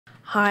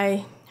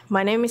Hi,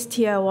 my name is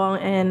Tia Wong,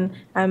 and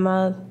I'm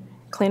a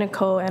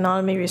clinical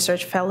anatomy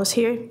research fellow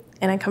here,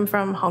 and I come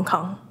from Hong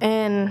Kong.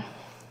 And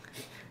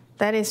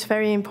that is a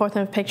very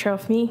important picture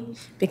of me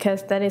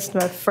because that is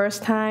my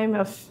first time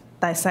of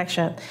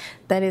dissection.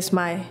 That is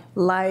my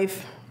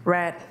live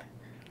red.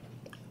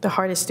 The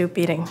heart is still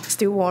beating,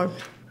 still warm.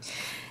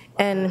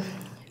 And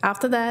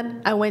after that,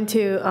 I went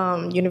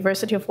to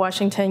University of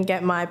Washington,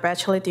 get my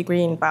bachelor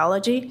degree in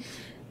biology,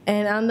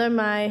 and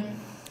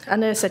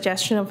under the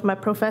suggestion of my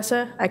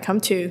professor, I come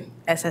to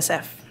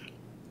SSF.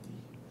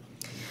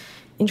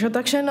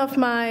 Introduction of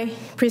my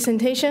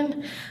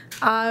presentation,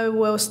 I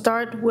will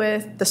start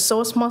with the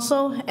psoas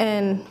muscle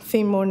and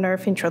femoral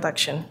nerve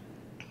introduction.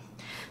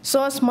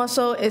 Psoas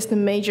muscle is the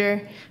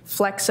major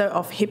flexor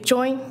of hip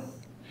joint.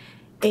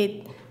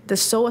 The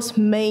psoas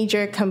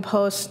major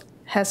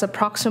has a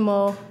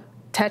proximal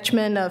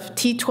attachment of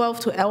T12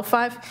 to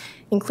L5,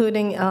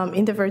 including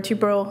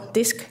intervertebral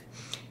disc.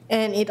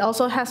 And it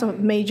also has a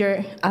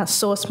major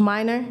psoas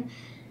minor.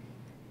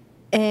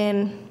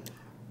 And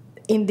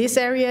in this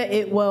area,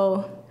 it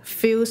will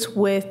fuse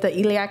with the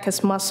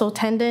iliacus muscle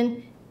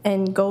tendon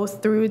and go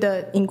through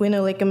the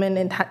inguinal ligament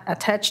and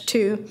attach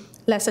to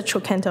lesser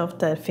trochanter of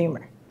the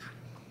femur.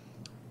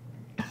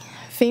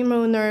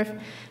 Femoral nerve,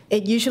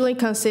 it usually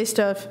consists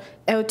of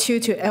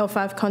L2 to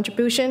L5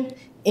 contribution.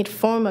 It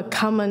forms a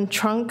common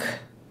trunk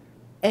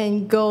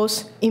and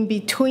goes in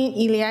between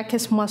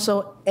iliacus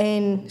muscle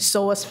and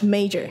psoas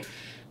major.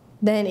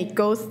 Then it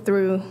goes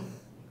through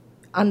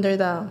under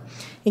the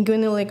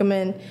inguinal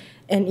ligament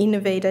and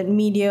innervated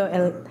medial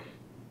and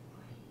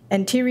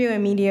anterior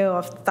and medial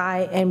of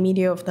thigh and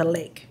medial of the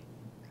leg.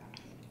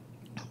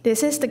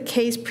 This is the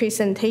case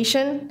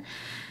presentation.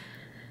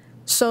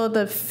 So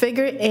the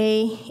figure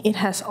A, it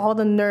has all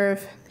the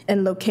nerve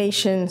and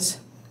locations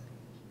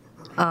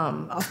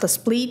of the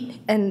split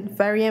and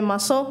variant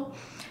muscle.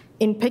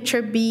 In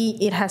picture B,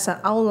 it has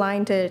an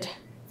outlined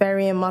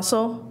variant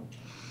muscle.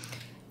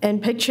 In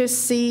picture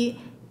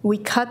C, we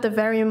cut the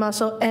variant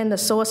muscle and the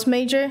psoas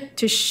major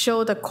to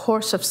show the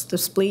course of the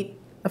split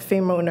of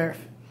femoral nerve.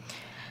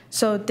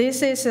 So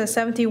this is a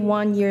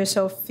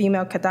 71-year-old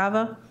female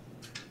cadaver.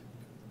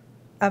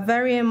 A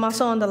variant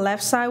muscle on the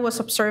left side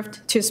was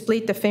observed to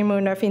split the femoral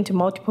nerve into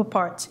multiple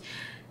parts.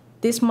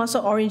 This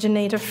muscle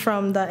originated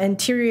from the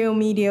anterior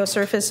medial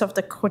surface of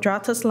the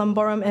quadratus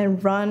lumborum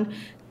and run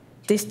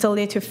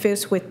distally to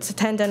fuse with the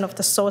tendon of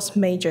the psoas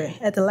major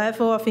at the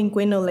level of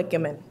inguinal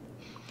ligament.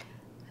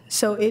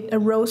 So it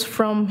arose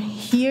from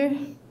here.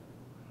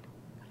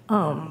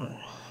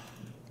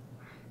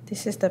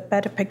 This is the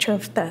better picture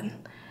of that.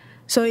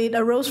 So it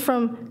arose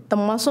from the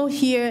muscle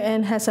here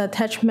and has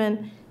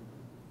attachment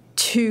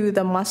to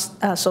the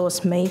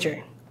psoas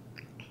major.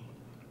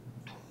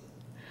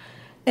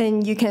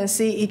 And you can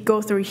see it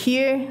go through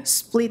here,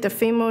 split the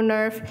femoral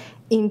nerve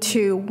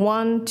into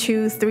 1,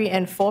 2, 3,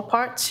 and 4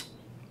 parts.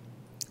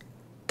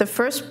 The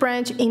first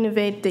branch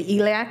innervate the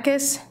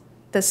iliacus.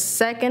 The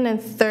second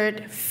and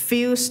third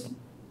fused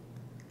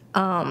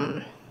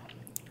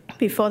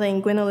before the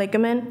inguinal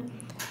ligament.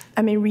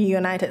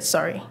 Reunited,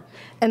 sorry.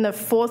 And the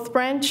fourth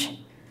branch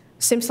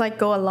seems like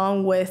go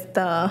along with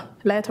the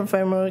lateral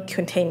femoral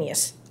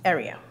cutaneous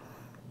area.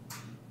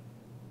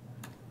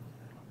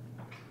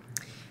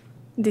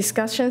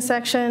 Discussion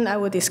section, I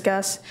will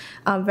discuss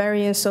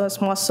variant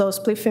psoas muscle,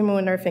 split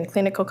femoral nerve, and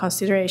clinical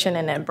consideration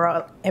and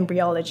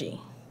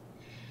embryology.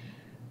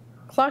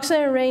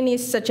 Clarkson and Rainey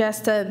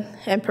suggested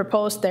and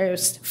proposed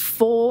there's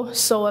 4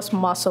 psoas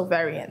muscle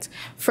variants.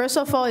 First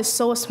of all is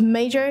psoas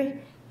major.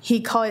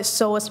 He called it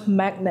psoas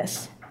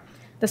magnus.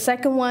 The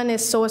second one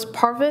is psoas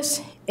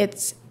parvus.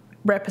 It's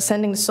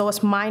representing the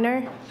psoas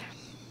minor.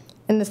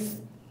 And the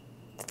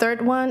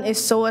third one is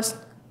psoas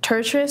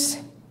tertius.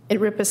 It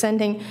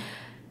representing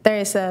there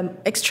is an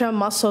extra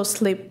muscle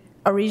slip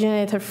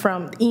originated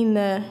from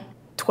inner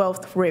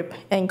 12th rib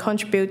and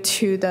contribute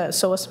to the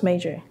psoas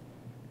major.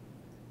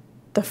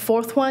 The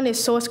fourth one is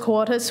psoas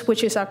coarctus,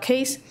 which is our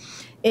case.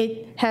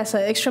 It has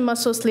an extra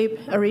muscle slip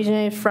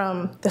originated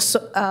from the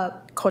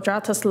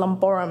quadratus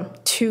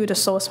lumborum to the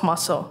psoas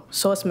muscle,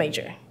 psoas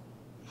major.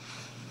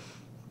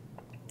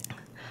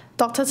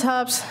 Dr.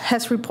 Tubbs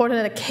has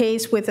reported a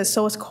case with the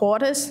psoas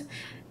coarctus.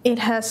 It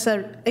has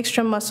an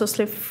extra muscle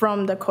slip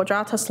from the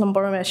quadratus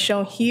lumborum as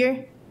shown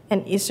here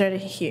and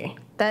inserted here.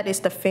 That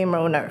is the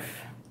femoral nerve.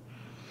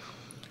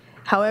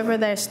 However,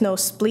 there's no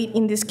split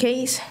in this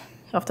case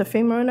of the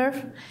femoral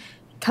nerve.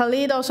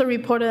 Khalid also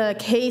reported a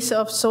case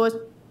of psoas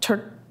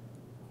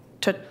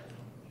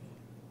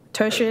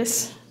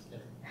tertius,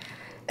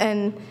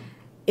 and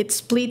it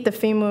split the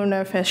femoral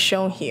nerve as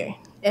shown here,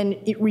 and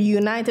it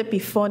reunited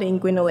before the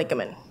inguinal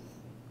ligament.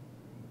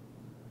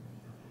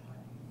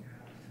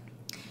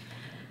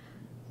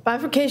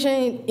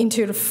 Bifurcation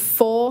into the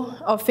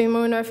 4 of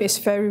femoral nerve is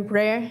very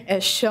rare,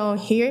 as shown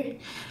here.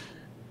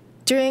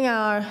 During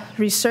our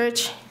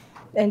research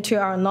and to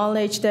our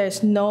knowledge, there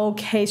is no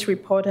case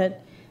reported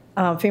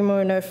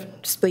femoral nerve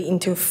split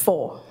into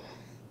 4.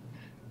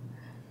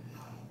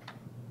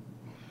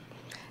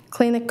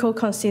 Clinical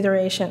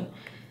consideration.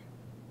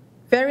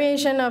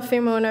 Variation of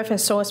femoral nerve and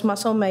psoas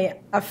muscle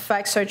may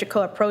affect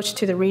surgical approach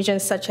to the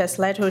regions such as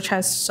lateral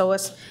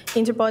transpsoas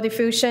interbody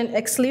fusion,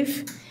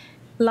 XLIF,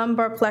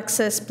 lumbar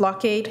plexus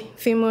blockade,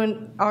 femoral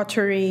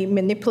artery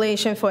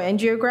manipulation for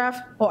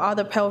angiograph, or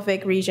other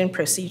pelvic region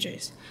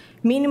procedures.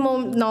 Minimal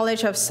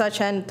knowledge of such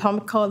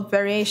anatomical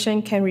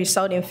variation can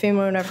result in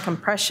femoral nerve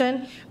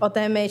compression or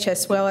damage,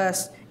 as well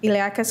as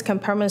iliacus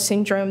compartment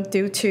syndrome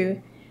due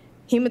to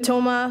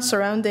hematoma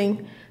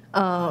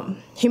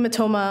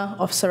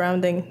of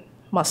surrounding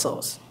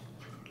muscles.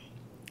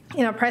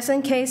 In our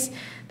present case,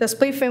 the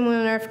split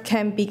femoral nerve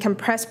can be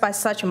compressed by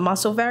such a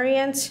muscle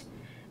variant,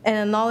 and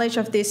a knowledge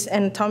of this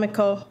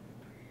anatomical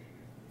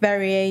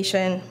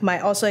variation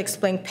might also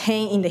explain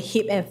pain in the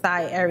hip and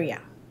thigh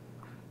area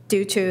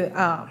due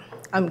to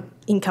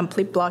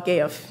incomplete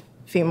blockade of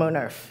femoral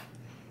nerve.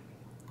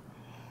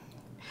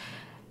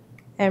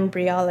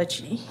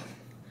 Embryology.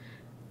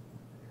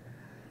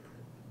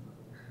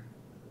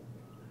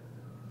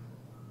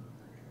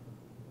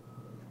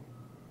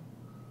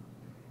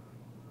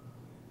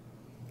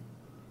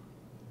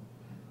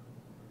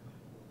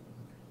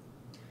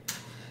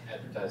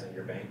 Advertising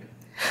your bank?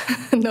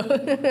 No.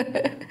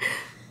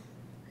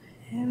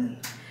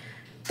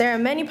 There are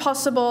many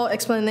possible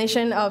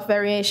explanations of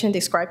variation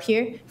described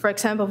here. For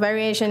example,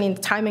 variation in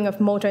the timing of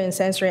motor and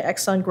sensory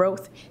axon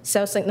growth,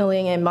 cell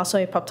signaling, and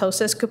muscle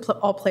apoptosis could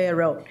all play a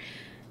role.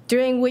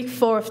 During week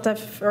 4 of the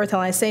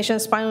fertilization,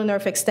 spinal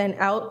nerve extend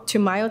out to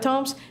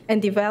myotomes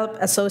and develop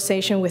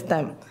association with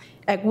them.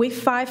 At week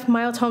 5,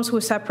 myotomes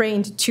will separate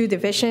into 2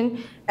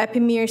 divisions,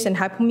 epimeres and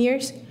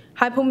hypomeres.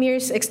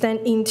 Hypomeres extend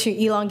into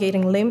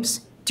elongating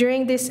limbs.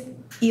 During this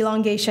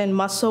elongation,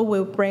 muscle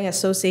will bring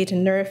associated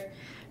nerve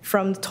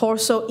from the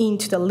torso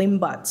into the limb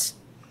buds.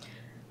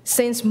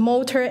 Since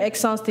motor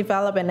axons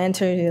develop and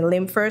enter the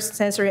limb first,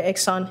 sensory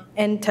axons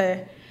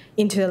enter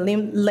into the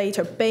limb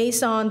later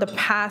based on the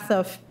path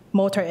of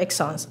motor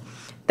axons.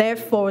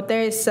 Therefore,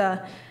 there is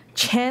a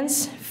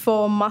chance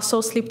for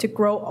muscle slip to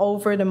grow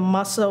over the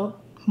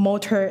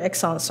motor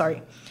axon,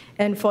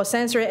 and for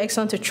sensory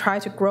axon to try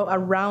to grow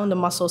around the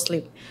muscle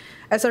slip.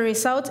 As a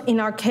result, in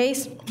our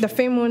case, the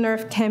femoral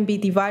nerve can be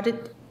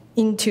divided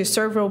into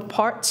several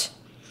parts.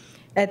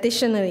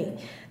 Additionally,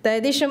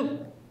 the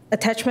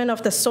attachment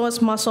of the psoas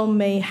muscle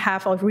may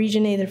have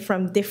originated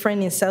from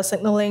different in cell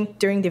signaling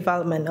during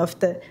development of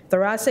the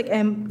thoracic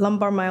and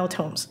lumbar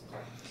myotomes.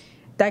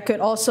 That could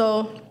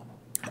also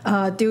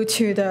due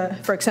to the,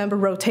 for example,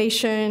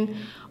 rotation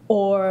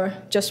or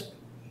just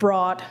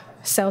broad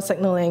cell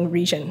signaling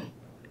region.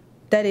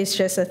 That is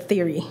just a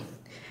theory.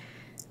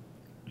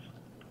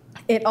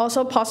 It's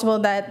also possible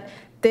that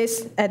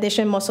this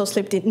additional muscle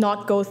slip did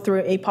not go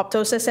through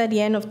apoptosis at the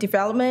end of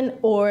development,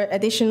 or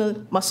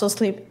additional muscle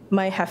slip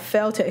might have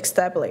failed to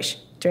establish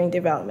during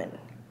development.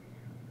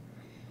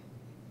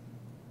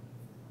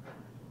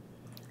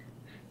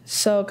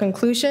 So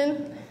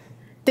conclusion,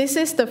 this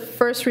is the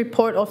first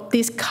report of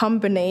this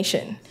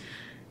combination.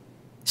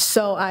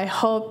 So I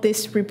hope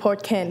this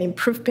report can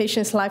improve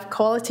patients' life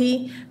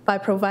quality by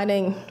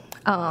providing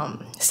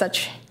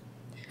such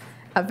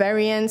a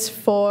variance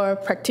for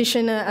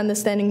practitioner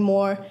understanding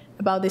more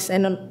about this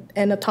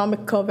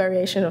anatomical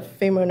variation of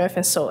femoral nerve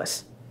and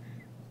psoas.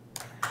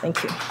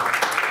 Thank you.